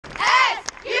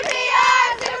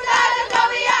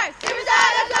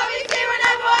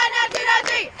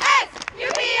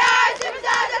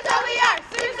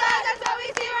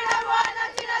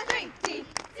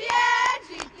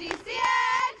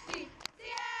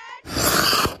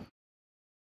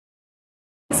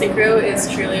Synchro is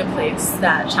truly a place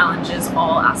that challenges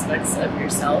all aspects of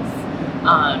yourself.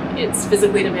 It's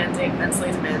physically demanding,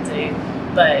 mentally demanding,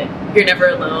 but you're never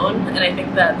alone. And I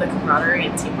think that the camaraderie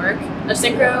and teamwork of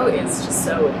Synchro is just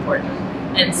so important.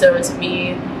 And so to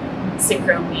me,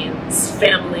 Synchro means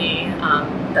family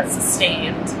that's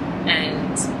sustained,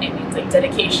 and it means like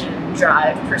dedication,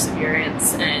 drive,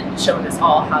 perseverance, and showing us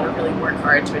all how to really work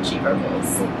hard to achieve our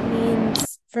goals. It means,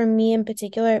 for me in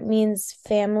particular, it means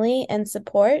family and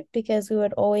support, because we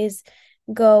would always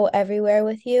go everywhere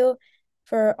with you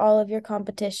for all of your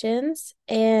competitions.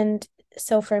 And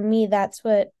so for me, that's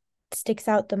what sticks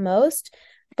out the most.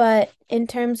 But in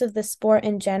terms of the sport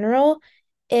in general,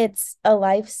 it's a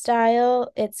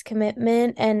lifestyle, it's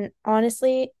commitment, and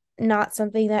honestly, not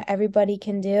something that everybody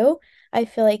can do. I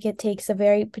feel like it takes a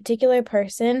very particular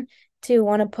person to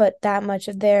want to put that much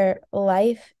of their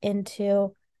life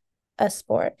into a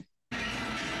sport.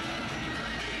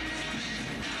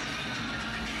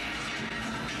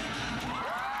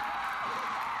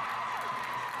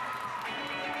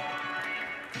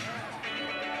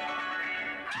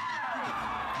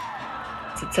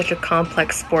 It's such a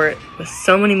complex sport with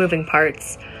so many moving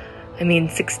parts. I mean,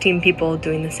 16 people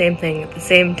doing the same thing at the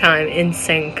same time in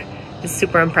sync is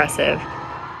super impressive.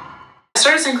 I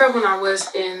started Synchro when I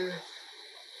was in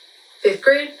 5th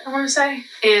grade, I want to say.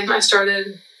 And I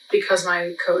started because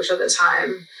my coach at the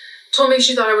time told me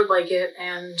she thought I would like it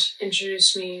and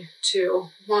introduced me to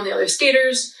one of the other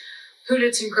skaters who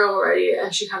did Synchro already.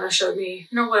 And she kind of showed me,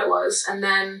 what it was. And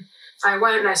then I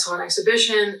went and I saw an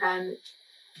exhibition, and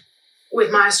with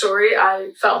my story, I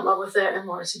fell in love with it and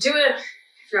wanted to do it.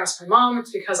 If you ask my mom,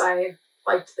 it's because I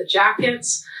liked the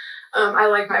jackets. I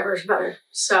like my version better.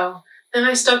 So then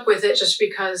I stuck with it just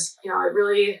because, it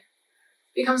really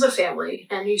becomes a family,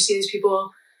 and you see these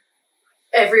people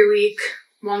every week,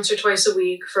 once or twice a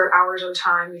week for hours at a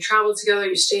time. You travel together,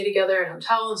 you stay together in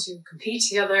hotels, you compete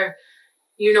together,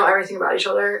 you know everything about each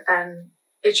other, and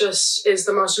it just is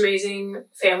the most amazing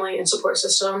family and support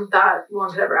system that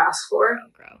one could ever ask for.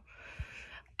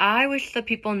 I wish that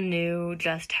people knew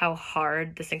just how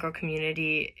hard the synchro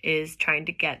community is trying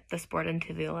to get the sport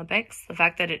into the Olympics. The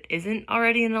fact that it isn't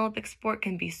already an Olympic sport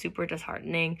can be super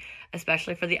disheartening,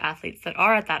 especially for the athletes that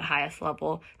are at that highest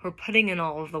level, who are putting in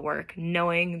all of the work,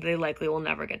 knowing they likely will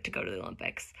never get to go to the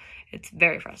Olympics. It's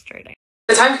very frustrating.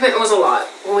 The time commitment was a lot.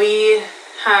 We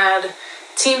had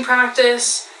team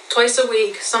practice twice a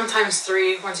week, sometimes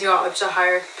 3, once you got up to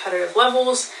higher competitive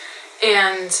levels.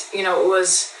 And, it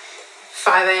was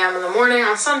 5 a.m. in the morning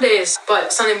on Sundays,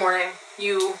 but Sunday morning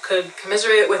you could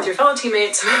commiserate with your fellow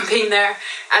teammates about being there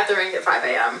at the rink at 5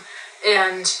 a.m.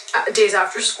 And days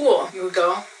after school, you would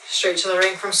go straight to the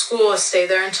rink from school, stay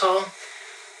there until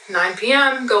 9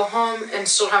 p.m., go home and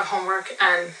still have homework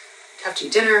and have to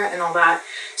eat dinner and all that.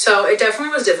 So it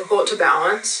definitely was difficult to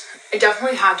balance. I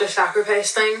definitely had to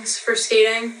sacrifice things for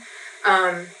skating.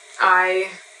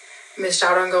 I missed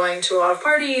out on going to a lot of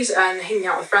parties and hanging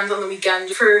out with friends on the weekend.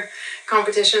 For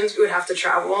competitions, we would have to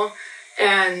travel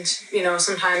and,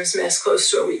 sometimes miss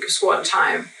close to a week of school at a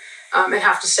time, and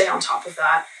have to stay on top of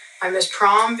that. I missed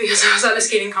prom because I was at a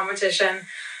skating competition,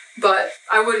 but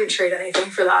I wouldn't trade anything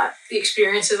for that. The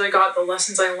experiences I got, the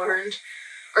lessons I learned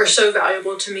are so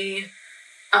valuable to me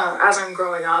as I'm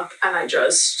growing up, and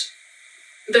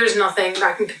there's nothing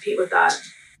that can compete with that.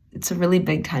 It's a really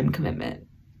big time commitment.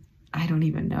 I don't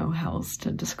even know how else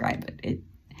to describe it.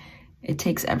 It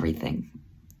takes everything.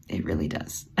 It really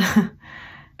does. I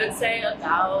would say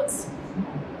about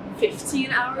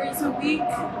 15 hours a week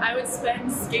I would spend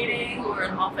skating or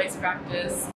in off-ice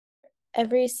practice.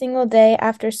 Every single day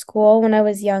after school when I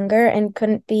was younger and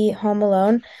couldn't be home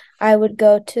alone, I would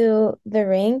go to the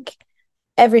rink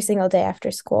every single day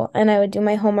after school, and I would do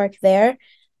my homework there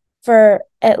for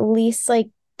at least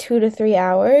 2 to 3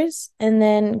 hours, and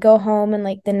then go home, and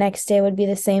the next day would be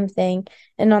the same thing,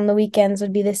 and on the weekends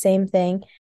would be the same thing.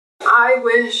 I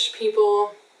wish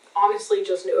people honestly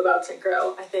just knew about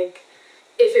Synchro. I think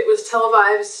if it was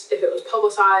televised, if it was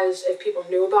publicized, if people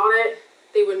knew about it,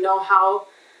 they would know how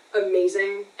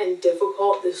amazing and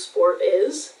difficult this sport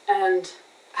is, and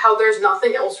how there's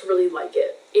nothing else really like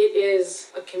it. It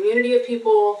is a community of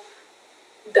people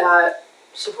that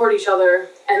support each other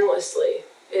endlessly.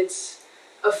 It's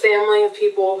a family of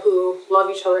people who love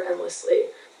each other endlessly,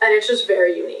 and it's just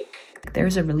very unique.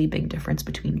 There's a really big difference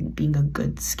between being a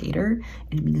good skater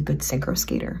and being a good synchro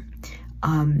skater.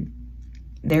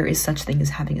 There is such thing as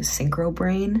having a synchro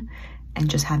brain and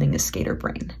just having a skater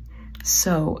brain.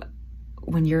 So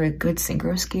when you're a good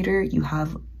synchro skater, you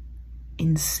have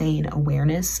insane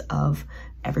awareness of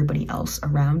everybody else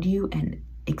around you, and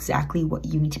exactly what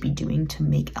you need to be doing to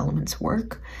make elements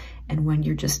work. And when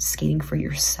you're just skating for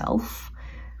yourself,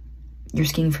 you're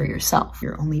skating for yourself.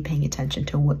 You're only paying attention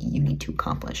to what you need to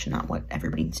accomplish, not what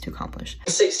everybody needs to accomplish.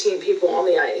 16 people on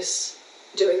the ice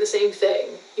doing the same thing.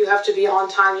 You have to be on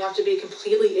time. You have to be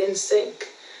completely in sync,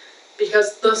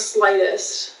 because the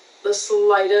slightest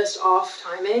off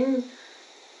timing,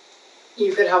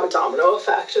 you could have a domino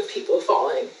effect of people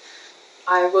falling.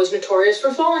 I was notorious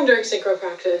for falling during synchro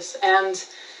practice and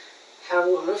had a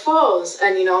lot of falls.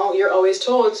 And you know, you're always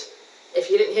told, if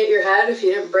you didn't hit your head, if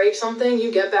you didn't break something,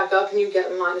 you get back up and you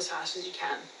get in line as fast as you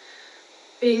can.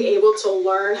 Being able to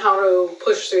learn how to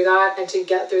push through that and to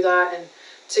get through that and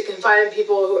to confide in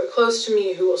people who are close to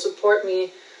me, who will support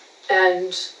me,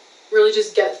 and really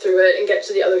just get through it and get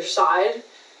to the other side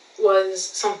was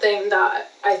something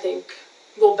that I think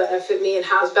will benefit me and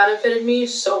has benefited me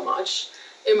so much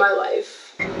in my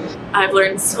life. I've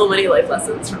learned so many life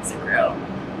lessons from synchro.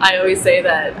 I always say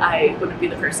that I wouldn't be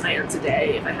the person I am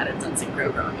today if I hadn't done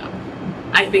synchro growing up.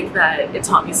 I think that it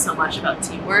taught me so much about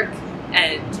teamwork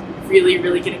and really,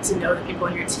 really getting to know the people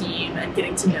on your team and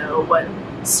getting to know what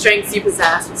strengths you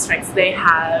possess, what strengths they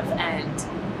have,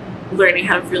 and learning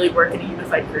how to really work in a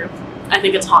unified group. I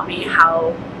think it taught me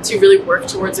how to really work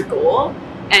towards a goal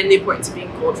and the importance of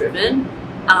being goal-driven.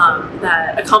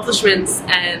 That accomplishments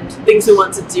and things we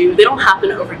want to do, they don't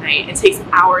happen overnight. It takes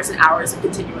hours and hours of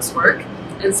continuous work.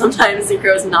 And sometimes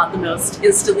synchro is not the most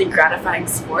instantly gratifying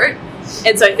sport.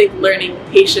 And so I think learning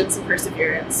patience and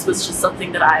perseverance was just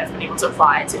something that I've been able to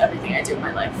apply to everything I do in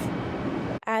my life.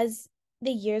 As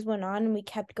the years went on and we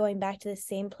kept going back to the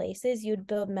same places, you'd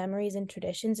build memories and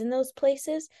traditions in those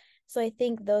places. So I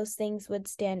think those things would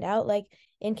stand out, like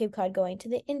in Cape Cod going to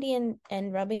the Indian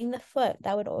and rubbing the foot.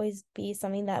 That would always be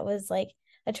something that was like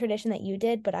a tradition that you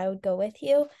did, but I would go with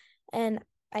you. And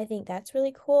I think that's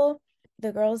really cool.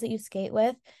 The girls that you skate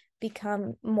with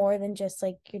become more than just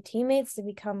like your teammates. They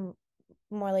become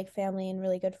more like family and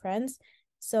really good friends.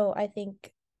 So I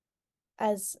think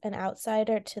as an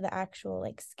outsider to the actual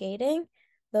like skating,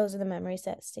 those are the memories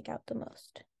that stick out the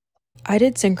most. I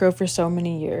did synchro for so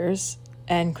many years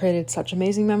and created such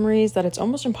amazing memories that it's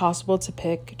almost impossible to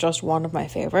pick just one of my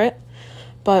favorite.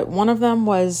 But one of them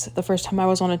was the first time I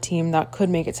was on a team that could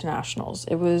make it to nationals.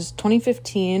 It was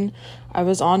 2015. I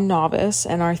was on novice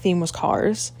and our theme was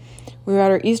cars. We were at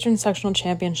our Eastern Sectional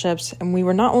Championships and we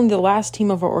were not only the last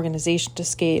team of our organization to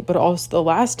skate, but also the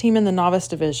last team in the novice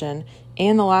division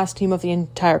and the last team of the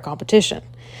entire competition.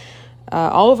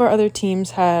 All of our other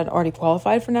teams had already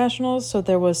qualified for nationals, so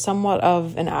there was somewhat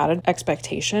of an added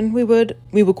expectation we would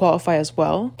qualify as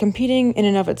well. Competing in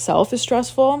and of itself is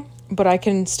stressful, but I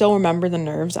can still remember the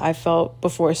nerves I felt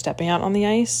before stepping out on the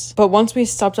ice. But once we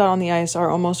stepped out on the ice, our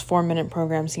almost 4-minute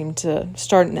program seemed to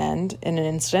start and end in an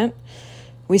instant.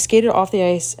 We skated off the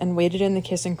ice and waited in the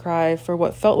kiss and cry for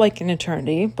what felt like an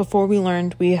eternity before we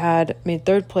learned we had made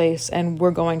 3rd place and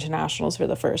were going to nationals for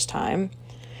the first time.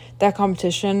 That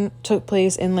competition took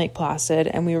place in Lake Placid,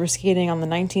 and we were skating on the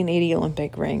 1980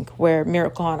 Olympic rink where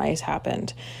Miracle on Ice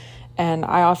happened. And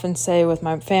I often say with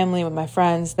my family, with my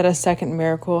friends, that a second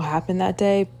miracle happened that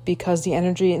day because the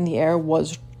energy in the air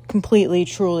was completely,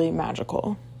 truly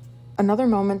magical. Another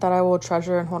moment that I will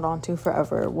treasure and hold on to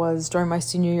forever was during my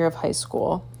senior year of high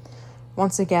school.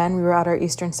 Once again, we were at our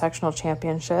Eastern Sectional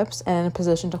Championships and in a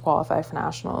position to qualify for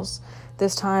nationals.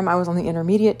 This time I was on the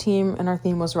intermediate team and our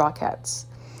theme was Rockettes.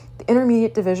 The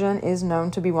intermediate division is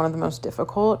known to be one of the most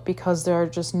difficult because there are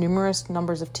just numerous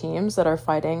numbers of teams that are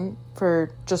fighting for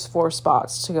just 4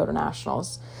 spots to go to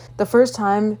nationals. The first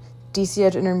time DC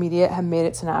Edge Intermediate had made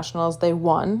it to nationals, they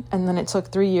won, and then it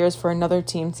took 3 years for another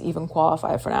team to even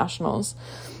qualify for nationals.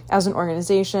 As an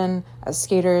organization, as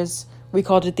skaters, we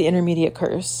called it the intermediate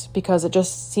curse because it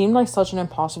just seemed like such an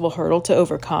impossible hurdle to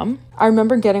overcome. I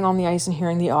remember getting on the ice and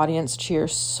hearing the audience cheer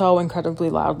so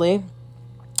incredibly loudly.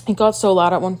 It got so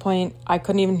loud at one point, I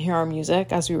couldn't even hear our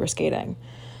music as we were skating.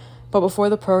 But before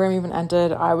the program even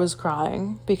ended, I was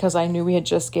crying because I knew we had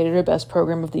just skated our best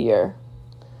program of the year.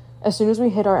 As soon as we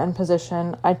hit our end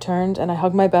position, I turned and I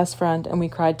hugged my best friend and we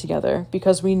cried together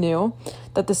because we knew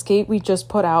that the skate we just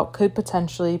put out could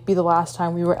potentially be the last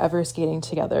time we were ever skating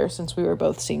together since we were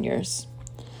both seniors.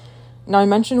 Now, I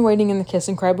mentioned waiting in the kiss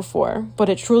and cry before, but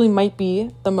it truly might be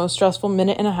the most stressful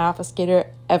minute and a half a skater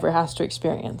ever has to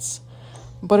experience.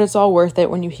 But it's all worth it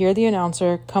when you hear the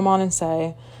announcer come on and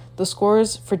say, "The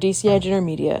scores for DC Edge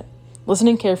Intermediate."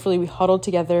 Listening carefully, we huddled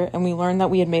together and we learned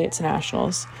that we had made it to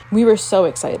nationals. We were so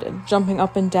excited, jumping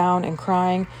up and down and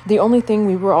crying. The only thing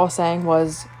we were all saying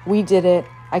was, "We did it.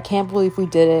 I can't believe we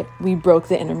did it. We broke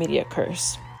the intermediate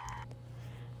curse."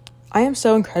 I am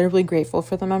so incredibly grateful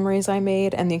for the memories I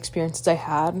made and the experiences I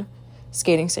had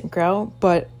skating synchro,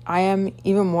 but I am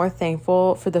even more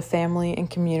thankful for the family and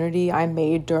community I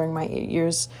made during my 8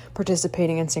 years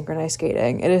participating in synchronized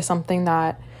skating. It is something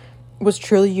that was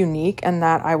truly unique and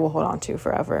that I will hold on to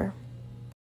forever.